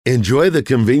Enjoy the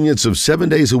convenience of 7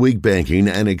 days a week banking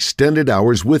and extended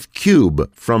hours with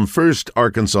Cube from First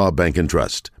Arkansas Bank and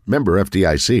Trust. Member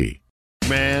FDIC.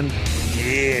 Man.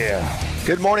 Yeah.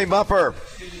 Good morning, Bumper.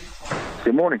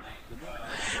 Good morning.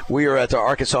 We are at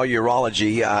Arkansas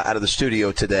Urology out of the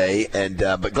studio today, and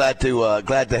but glad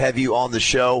to have you on the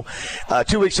show.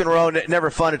 2 weeks in a row, never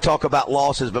fun to talk about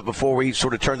losses. But before we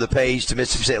sort of turn the page to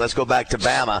Mississippi State, let's go back to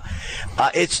Bama.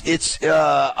 It's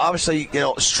obviously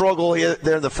struggle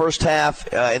there in the first half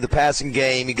in the passing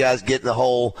game. You guys get in the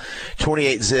hole,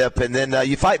 28-zip, and then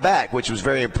you fight back, which was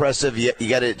very impressive. You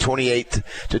got it at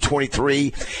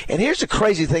 28-23. And here's the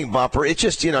crazy thing, Bumper. It's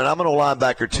just and I'm an old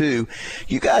linebacker too.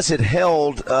 You guys had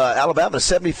held Alabama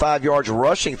 75 yards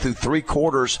rushing through three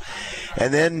quarters,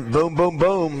 and then boom, boom,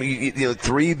 boom.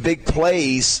 Three big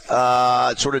plays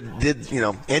sort of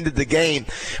ended the game.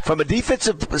 From a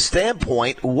defensive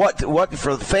standpoint, what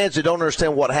for the fans that don't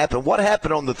understand what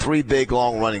happened on the three big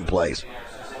long running plays?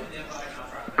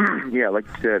 Yeah, like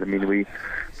you said, we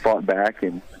fought back,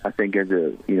 and I think as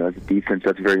a defense,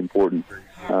 that's very important.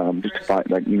 Just to fight,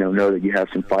 know that you have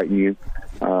some fight in you.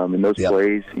 And those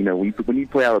plays, when you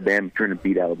play Alabama, you're trying to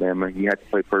beat Alabama, you have to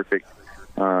play perfect.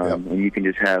 And you can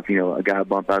just have, a guy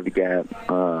bump out of the gap,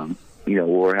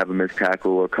 or have a missed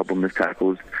tackle or a couple of missed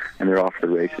tackles, and they're off the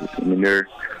races. They're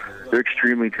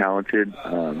extremely talented.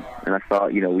 And I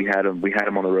thought, we had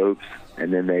them on the ropes,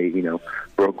 and then they,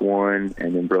 broke one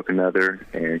and then broke another.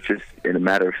 And it's just in a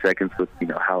matter of seconds with,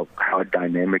 how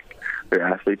dynamic their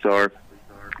athletes are.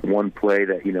 One play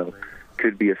that,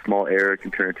 could be a small error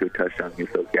can turn into a touchdown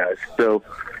against those guys. So,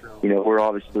 we're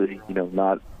obviously,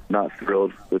 not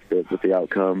thrilled with the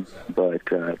outcome, but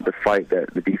the fight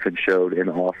that the defense showed in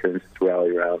the offense to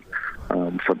rally around,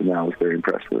 something I was very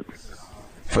impressed with.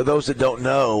 For those that don't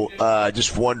know,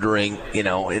 just wondering,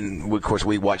 and of course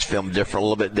we watch film a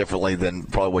little bit differently than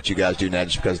probably what you guys do now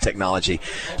just because of technology.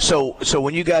 So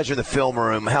when you guys are in the film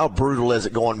room, how brutal is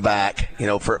it going back,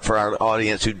 for our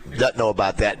audience who doesn't know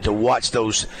about that, to watch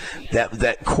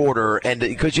that quarter, and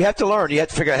because you have to learn, you have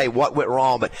to figure out, hey, what went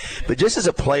wrong, but just as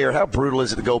a player, how brutal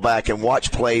is it to go back and watch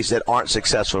plays that aren't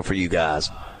successful for you guys,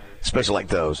 especially like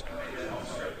those?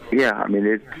 Yeah,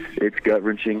 it's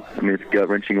gut-wrenching. It's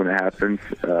gut-wrenching when it happens.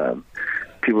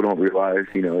 People don't realize,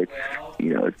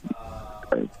 it's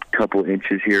a couple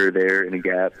inches here or there in a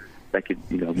gap that could,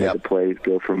 make the plays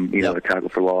go from, a tackle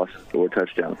for loss or a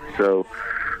touchdown. So,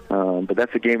 but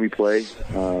that's the game we play.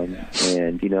 And,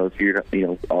 if you're,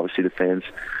 obviously the fans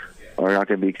are not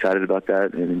going to be excited about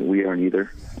that, and we aren't either.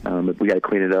 But we got to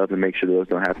clean it up and make sure those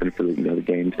don't happen for the, the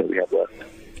games that we have left.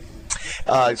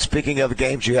 Speaking of the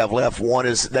games you have left, one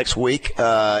is next week,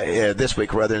 this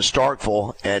week rather, in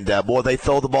Starkville. And, boy, they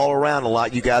throw the ball around a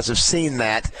lot. You guys have seen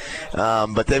that.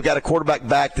 But they've got a quarterback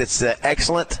back that's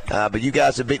excellent. But you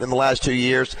guys have beaten them the last 2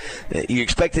 years. You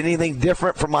expecting anything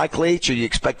different from Mike Leach, or you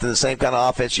expecting the same kind of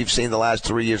offense you've seen the last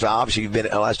 3 years? Obviously,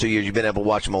 the last 2 years you've been able to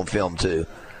watch them on film too.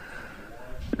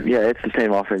 Yeah, it's the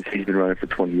same offense he's been running for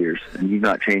 20 years, and he's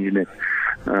not changing it.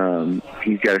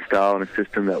 He's got a style and a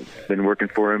system that's been working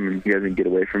for him, and he doesn't get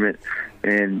away from it.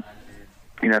 And,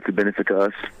 that's a benefit to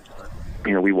us.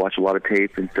 We watch a lot of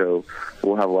tape, and so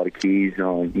we'll have a lot of keys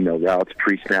on, routes,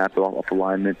 pre-snap, off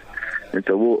alignment. And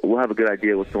so we'll have a good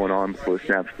idea what's going on before the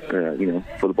snaps,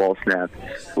 for the ball snap.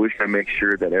 We're just going to make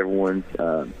sure that everyone's,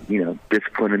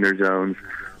 disciplined in their zones,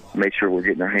 make sure we're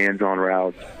getting our hands on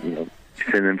routes,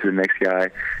 send them to the next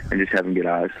guy, and just have them get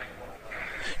eyes.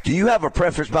 Do you have a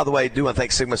preference, by the way? I do want to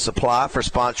thank Sigma Supply for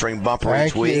sponsoring Bumper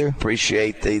each week.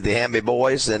 Appreciate the Hamby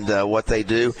boys and what they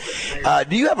do.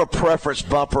 Do you have a preference,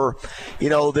 Bumper?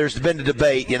 There's been a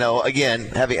debate, again,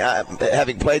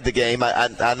 having played the game,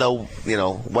 I know,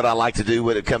 what I like to do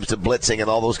when it comes to blitzing and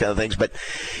all those kind of things. But,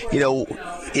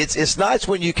 it's nice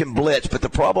when you can blitz, but the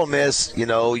problem is,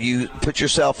 you put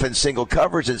yourself in single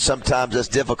coverage, and sometimes that's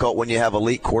difficult when you have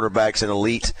elite quarterbacks and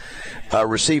elite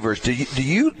receivers. Do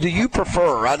you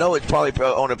prefer? I know it's probably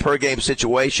on a per game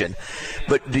situation,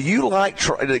 but do you like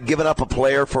giving up a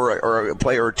player or a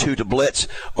player or two to blitz,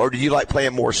 or do you like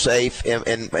playing more safe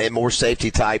and more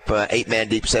safety type 8-man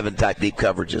deep, 7 type deep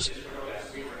coverages?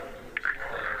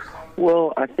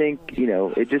 Well, I think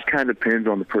it just kind of depends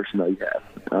on the personnel you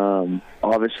have.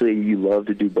 Obviously, you love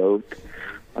to do both,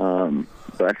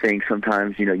 but I think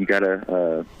sometimes you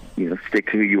gotta stick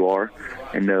to who you are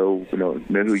and know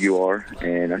who you are.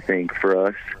 And I think for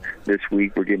us this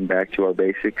week, we're getting back to our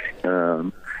basics,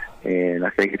 and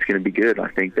I think it's going to be good. I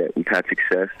think that we've had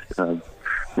success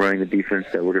running the defense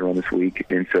that we're going to run this week,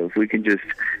 and so if we can just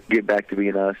get back to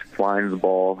being us, flying the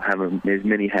ball, having as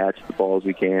many hats at the ball as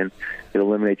we can, it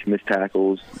eliminates missed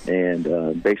tackles, and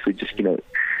basically just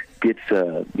gets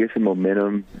some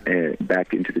momentum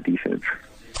back into the defense.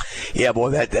 Yeah,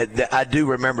 boy, that I do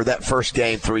remember that first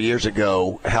game 3 years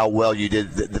ago, how well you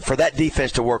did. For that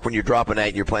defense to work when you're dropping 8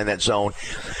 and you're playing that zone,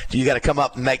 you got to come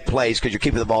up and make plays because you're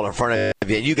keeping the ball in front of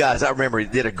you. And you guys, I remember,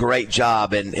 did a great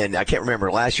job, and I can't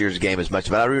remember last year's game as much,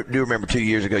 but I do remember 2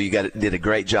 years ago you did a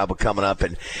great job of coming up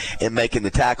and making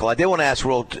the tackle. I did want to ask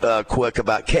real quick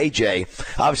about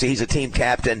KJ. Obviously, he's a team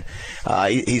captain.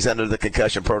 He's under the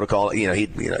concussion protocol.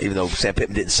 Even though Sam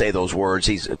Pittman didn't say those words,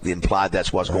 he's implied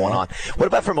that's what's going on. What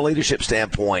about from a leadership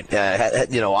standpoint?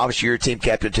 Obviously you're a team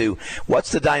captain too.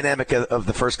 What's the dynamic of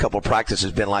the first couple of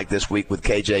practices been like this week with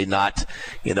KJ not,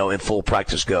 in full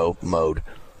practice go mode?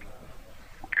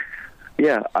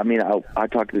 Yeah, I mean, I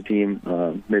talked to the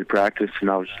team mid-practice,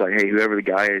 and I was just like, hey, whoever the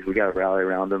guy is, we got to rally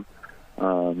around him.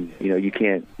 You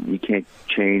can't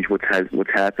change what's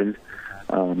happened.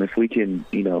 If we can,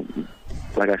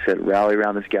 like I said, rally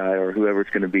around this guy or whoever it's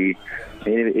going to be,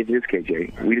 and it is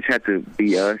KJ. We just have to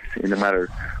be us, and no matter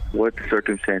what the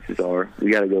circumstances are, we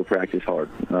got to go practice hard.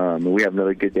 And we have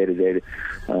another good day today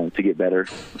to get better.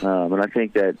 And I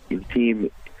think that the team,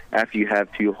 after you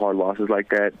have 2 hard losses like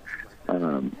that,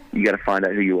 you got to find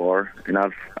out who you are. And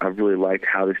I've really liked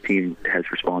how this team has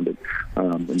responded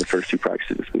in the first 2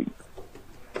 practices this week.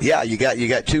 Yeah, you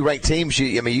got 2 ranked teams.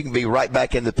 You can be right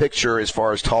back in the picture as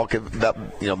far as talking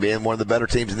about being one of the better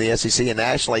teams in the SEC and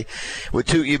nationally.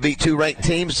 You beat 2 ranked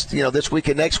teams this week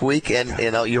and next week, and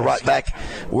you're right back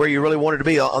where you really wanted to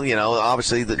be.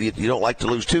 Obviously you don't like to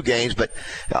lose 2 games, but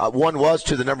one was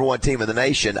to the number 1 team in the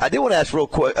nation. I did want to ask real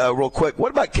quick. What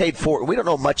about Cade Fort? We don't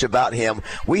know much about him.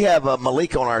 We have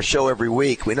Malik on our show every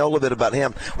week. We know a little bit about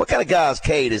him. What kind of guy is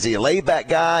Cade? Is he a laid back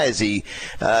guy? Is he?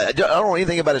 I don't know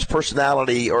anything about his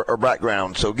personality or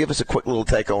background, so give us a quick little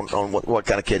take on what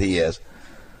kind of kid he is.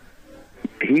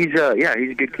 He's a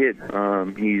good kid. I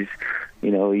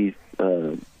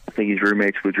think he's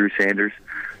roommates with Drew Sanders.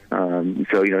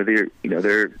 So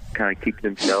they're kind of keeping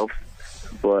themselves,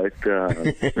 but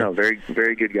very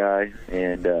very good guy,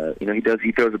 and he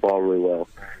throws the ball really well,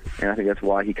 and I think that's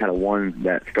why he kind of won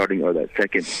that starting or that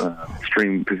second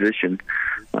string position,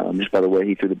 just by the way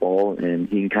he threw the ball, and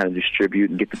he can kind of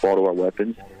distribute and get the ball to our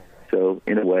weapons. So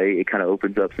in a way, it kind of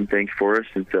opens up some things for us.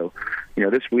 And so,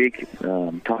 this week,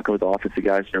 talking with the offensive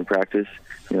guys during practice,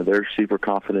 they're super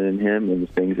confident in him and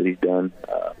the things that he's done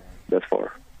thus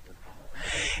far.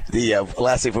 The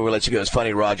last thing before we let you go, it's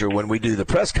funny, Roger, when we do the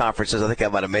press conferences, I think I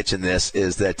might have mentioned this,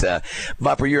 is that,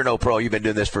 Bumper, you're no pro. You've been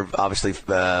doing this for obviously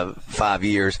 5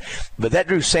 years. But that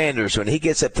Drew Sanders, when he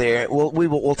gets up there,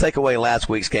 we'll take away last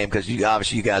week's game because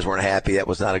obviously you guys weren't happy. That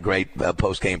was not a great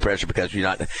post-game pressure because you're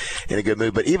not in a good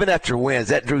mood. But even after wins,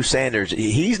 that Drew Sanders,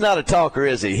 he's not a talker,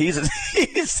 is he? He's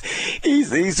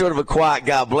sort of a quiet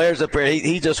guy. Blair's up there.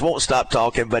 He just won't stop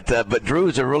talking. But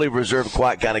Drew's a really reserved,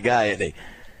 quiet kind of guy, isn't he?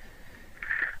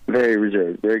 Very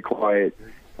reserved, very quiet.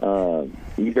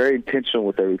 He's very intentional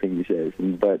with everything he says.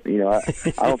 But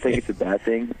I don't think it's a bad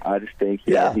thing. I just think he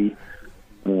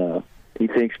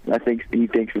thinks. I think he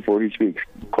thinks before he speaks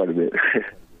quite a bit.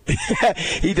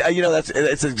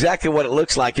 That's exactly what it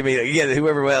looks like. I mean, again,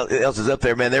 whoever else is up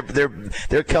there, man,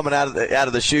 they're coming out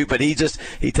of the chute, but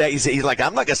he's like,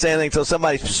 I'm not gonna say anything until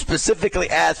somebody specifically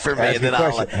asks for me, and then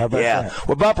I'll. That?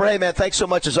 Well, Bumper, hey man, thanks so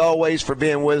much as always for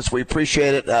being with us. We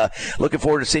appreciate it. Looking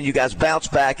forward to seeing you guys bounce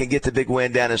back and get the big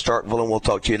win down in Starkville, and we'll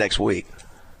talk to you next week.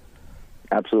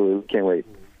 Absolutely, can't wait.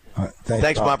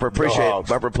 Thanks, Bumper. Appreciate it.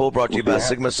 Bumper Pool brought to you by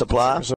Sigma Supply.